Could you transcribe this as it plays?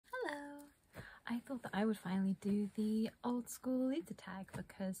I thought that I would finally do the old school Lolita tag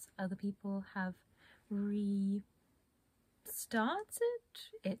because other people have restarted,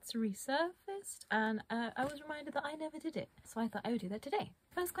 it's resurfaced, and I was reminded that I never did it, so I thought I would do that today.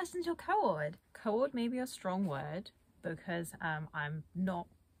 First question is your coord. Coord may be a strong word because I'm not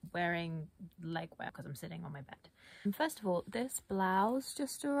wearing leg wear because I'm sitting on my bed. And first of all, this blouse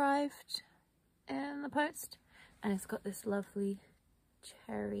just arrived in the post and it's got this lovely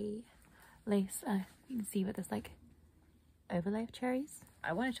cherry lace. You can see with this like overlay of cherries.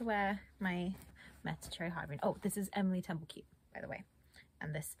 I wanted to wear my Meta cherry hybrid. Oh, this is Emily Temple Cute, by the way,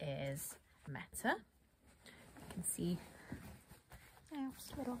 and this is Meta. You can see,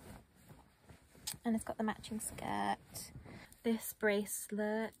 just a little, and it's got the matching skirt. This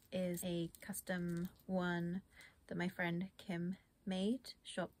bracelet is a custom one that my friend Kim made,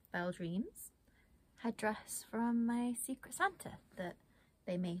 shop Belle Dreams. Headdress from my Secret Santa that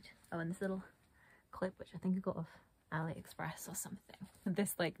they made. Oh, and this little clip, which I think I got off AliExpress or something.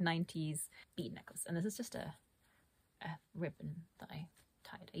 This like 90s bead necklace, and this is just a ribbon that I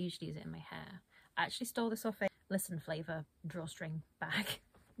tied. I usually use it in my hair. I actually stole this off a Listen Flavor drawstring bag.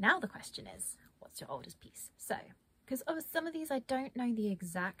 Now the question is, what's your oldest piece? So, because of some of these I don't know the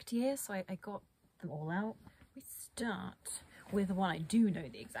exact year, so I got them all out. We start with the one I do know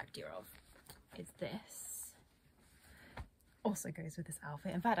the exact year of. It's this. Also goes with this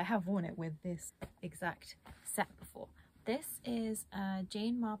outfit. In fact, I have worn it with this exact set before. This is a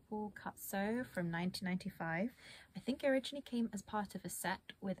Jane Marple cut sew from 1995. I think it originally came as part of a set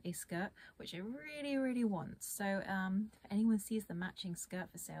with a skirt, which I really want. So if anyone sees the matching skirt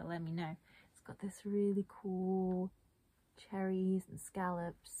for sale, let me know. It's got this really cool cherries and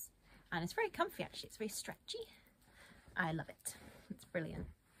scallops, and it's very comfy actually. It's very stretchy. I love it. It's brilliant.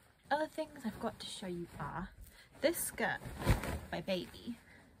 Other things I've got to show you are this skirt by Baby,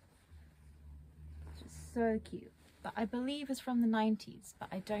 which is so cute, but I believe is from the 90s, but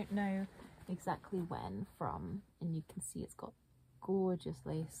I don't know exactly when from. And you can see it's got gorgeous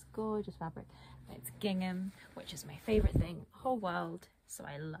lace, gorgeous fabric, and it's gingham, which is my favorite thing in the whole world, so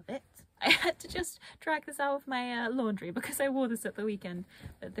I love it. I had to just drag this out of my laundry because I wore this at the weekend,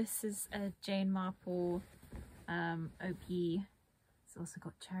 but this is a Jane Marple OP. It's also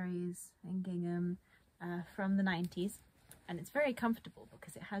got cherries and gingham from the 90s, and it's very comfortable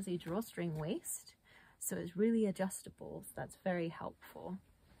because it has a drawstring waist, so it's really adjustable, so that's very helpful.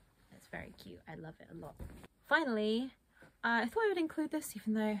 It's very cute. I love it a lot. Finally, I thought I would include this,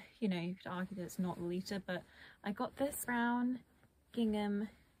 even though, you know, you could argue that it's not Lolita, but I got this brown gingham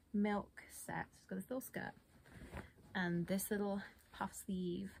milk set. It's got this little skirt and this little puff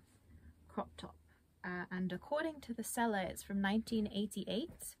sleeve crop top. And according to the seller, it's from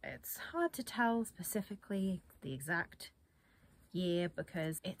 1988. It's hard to tell specifically the exact year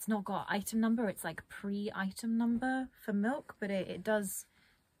because it's not got item number. It's like pre-item number for milk, but it does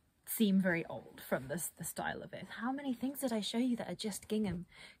seem very old from the style of it. How many things did I show you that are just gingham?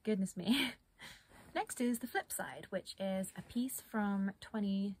 Goodness me. Next is the flip side, which is a piece from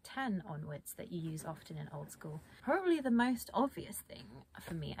 2010 onwards that you use often in old school. Probably the most obvious thing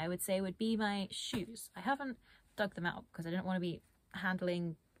for me, I would say, would be my shoes. I haven't dug them out because I didn't want to be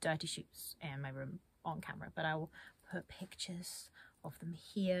handling dirty shoes in my room on camera, but I will put pictures of them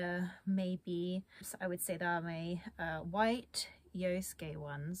here, maybe. So I would say they are my white Yosuke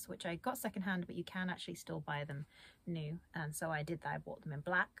ones, which I got secondhand, but you can actually still buy them new, and so I did that. I bought them in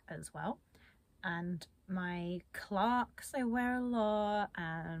black as well. And my Clarks I wear a lot,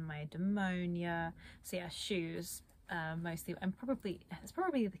 and my Demonia. So yeah, shoes mostly, and it's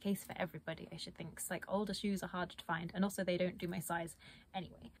probably the case for everybody, I should think, 'cause like older shoes are harder to find, and also they don't do my size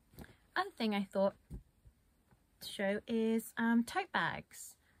anyway. Other thing I thought to show is tote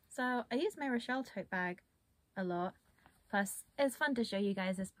bags. So I use my Rochelle tote bag a lot, plus it's fun to show you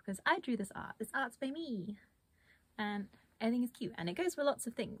guys this because I drew this art. This art's by me, and I think it's cute, and it goes with lots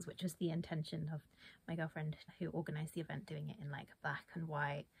of things, which was the intention of my girlfriend who organised the event, doing it in like black and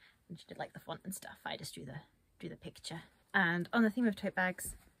white, and she did like the font and stuff. I just drew the picture. And on the theme of tote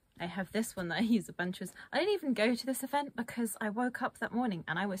bags, I have this one that I use a bunch of. I didn't even go to this event because I woke up that morning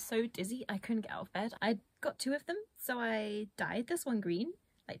and I was so dizzy I couldn't get out of bed. I got two of them, so I dyed this one green,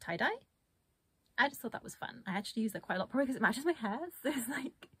 like tie-dye. I just thought that was fun. I actually use that quite a lot, probably because it matches my hair. So it's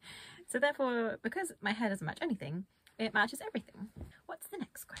like, so therefore, because my hair doesn't match anything, it matches everything. What's the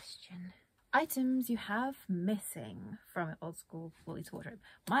next question? Items you have missing from an old school Lolita wardrobe.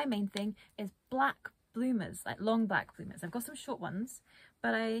 My main thing is black bloomers, like long black bloomers. I've got some short ones,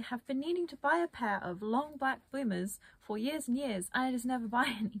 but I have been needing to buy a pair of long black bloomers for years and years, and I just never buy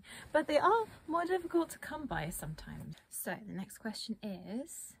any. But they are more difficult to come by sometimes. So the next question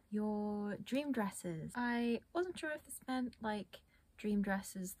is your dream dresses. I wasn't sure if this meant like dream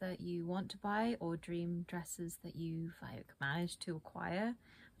dresses that you want to buy or dream dresses that you've like managed to acquire.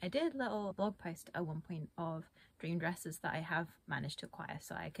 I did a little blog post at one point of dream dresses that I have managed to acquire,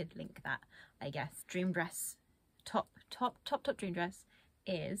 so I could link that, I guess. Dream dress, top dream dress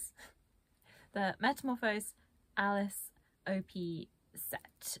is the Metamorphose Alice OP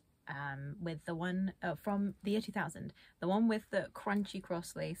set, with the one from the year 2000, the one with the crunchy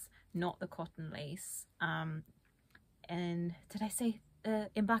cross lace, not the cotton lace. And did I say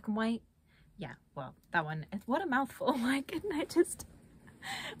in black and white? Yeah, well, that one. What a mouthful. Why couldn't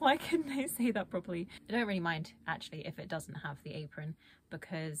I say that properly? I don't really mind actually if it doesn't have the apron,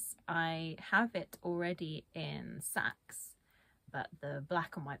 because I have it already in Saks, but the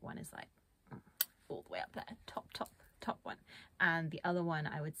black and white one is like all the way up there, top one. And the other one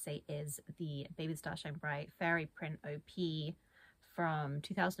I would say is the Baby Starshine Bright Fairy Print OP from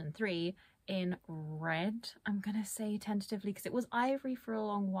 2003 in red. I'm gonna say tentatively, because it was ivory for a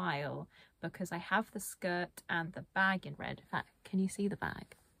long while, because I have the skirt and the bag in red. In fact, can you see the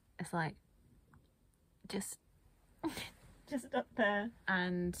bag? It's like just up there.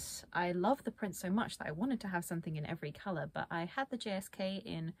 And I love the print so much that I wanted to have something in every color, but I had the JSK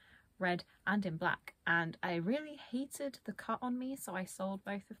in red and in black, and I really hated the cut on me, so I sold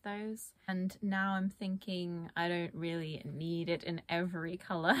both of those. And now I'm thinking I don't really need it in every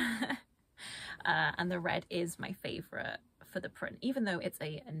color. And the red is my favorite for the print, even though it's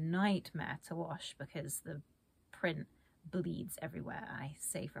a nightmare to wash because the print bleeds everywhere, I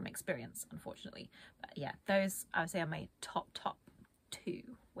say from experience, unfortunately. But yeah, those I would say are my top 2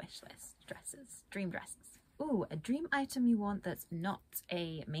 wish list dresses, dream dresses. Ooh, a dream item you want that's not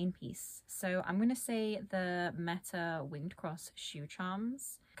a main piece. So I'm gonna say the Meta Winged Cross shoe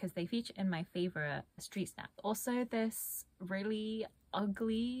charms, because they feature in my favorite street snap. Also this really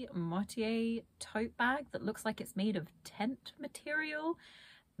ugly Motier tote bag that looks like it's made of tent material.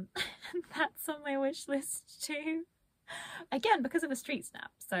 That's on my wish list too. Again, because of a street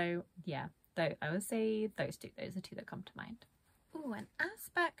snap. So yeah, though I would say those are two that come to mind. Ooh, an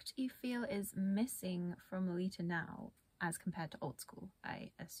aspect you feel is missing from Lolita now as compared to old school,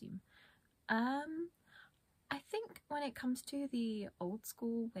 I assume. I think when it comes to the old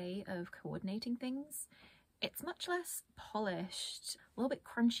school way of coordinating things, it's much less polished, a little bit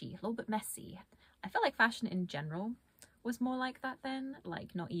crunchy, a little bit messy. I feel like fashion in general was more like that then,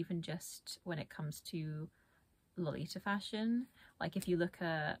 like not even just when it comes to Lolita fashion. Like if you look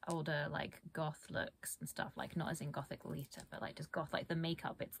at older like goth looks and stuff, like not as in gothic Lolita, but like just goth, like the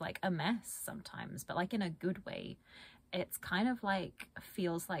makeup, it's like a mess sometimes, but like in a good way. It's kind of like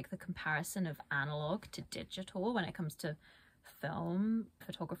feels like the comparison of analog to digital when it comes to film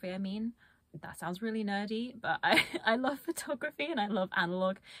photography. I mean, that sounds really nerdy, but I love photography and I love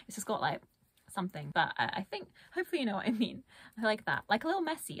analog. It's just got like something, but I think hopefully you know what I mean. I like that, like a little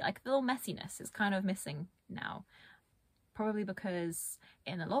messy, like the little messiness is kind of missing now, probably because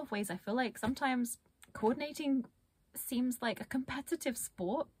in a lot of ways I feel like sometimes coordinating seems like a competitive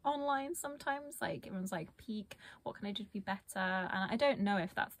sport online sometimes. Like everyone's like, peak, what can I do to be better? And I don't know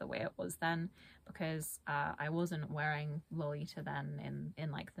if that's the way it was then, because I wasn't wearing Lolita then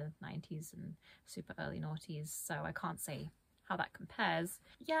in like the 90s and super early noughties, so I can't say how that compares.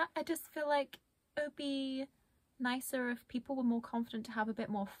 Yeah, I just feel like it would be nicer if people were more confident to have a bit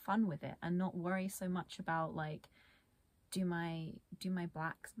more fun with it and not worry so much about like, do my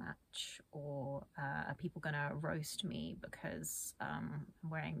blacks match, or are people gonna roast me because I'm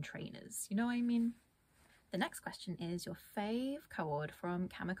wearing trainers? You know what I mean? The next question is your fave coord from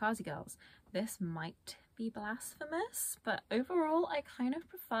Kamikaze Girls. This might be blasphemous, but overall I kind of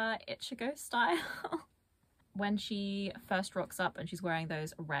prefer Ichigo style. When she first rocks up and she's wearing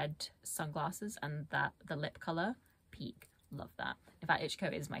those red sunglasses and the lip color, peak, love that. In fact,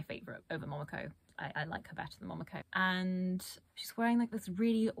 Ichiko is my favorite over Momoko. I like her better than Momoko. And she's wearing like this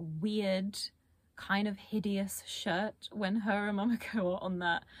really weird, kind of hideous shirt when her and Momoko are on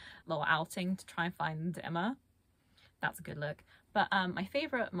that little outing to try and find Emma. That's a good look. But my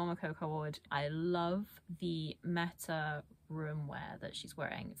favorite Momoko coord, I love the meta room wear that she's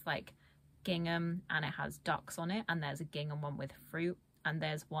wearing. It's like gingham and it has ducks on it, and there's a gingham one with fruit, and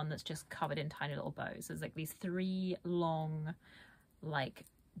there's one that's just covered in tiny little bows. There's like these 3 long like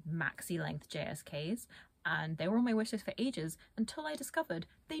maxi length JSKs. and they were on my wishlist for ages until I discovered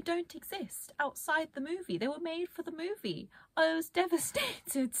they don't exist outside the movie. They were made for the movie. I was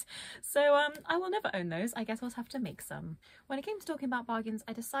devastated. So I will never own those. I guess I'll have to make some. When it came to talking about bargains,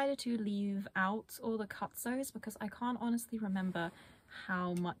 I decided to leave out all the cutsos because I can't honestly remember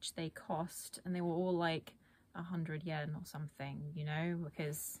how much they cost, and they were all like 100 yen or something, you know,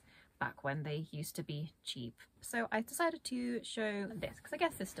 because back when they used to be cheap. So I decided to show this because I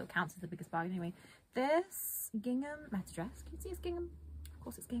guess this still counts as the biggest bargain anyway. This gingham meta dress. Can you see it's gingham? Of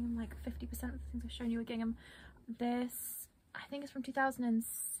course it's gingham, like 50% of the things I've shown you are gingham. This, I think it's from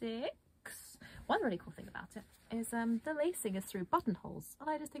 2006. One really cool thing about it is the lacing is through buttonholes, and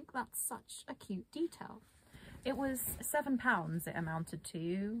I just think that's such a cute detail. It was £7 it amounted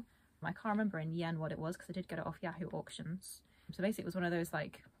to. I can't remember in yen what it was because I did get it off Yahoo auctions. So basically it was one of those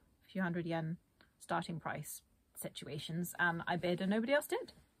like a few hundred yen starting price situations, and I bid and nobody else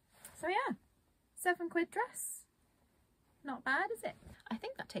did. So yeah. £7 dress. Not bad, is it? I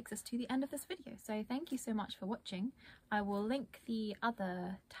think that takes us to the end of this video. So thank you so much for watching. I will link the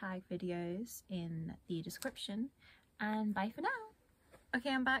other tag videos in the description, and bye for now. Okay,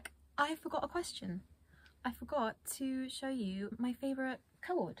 I'm back. I forgot a question. I forgot to show you my favourite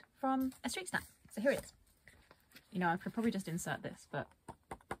coord from a street snack. So here it is. You know, I could probably just insert this, but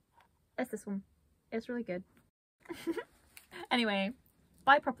it's this one. It's really good. Anyway,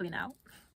 bye properly now.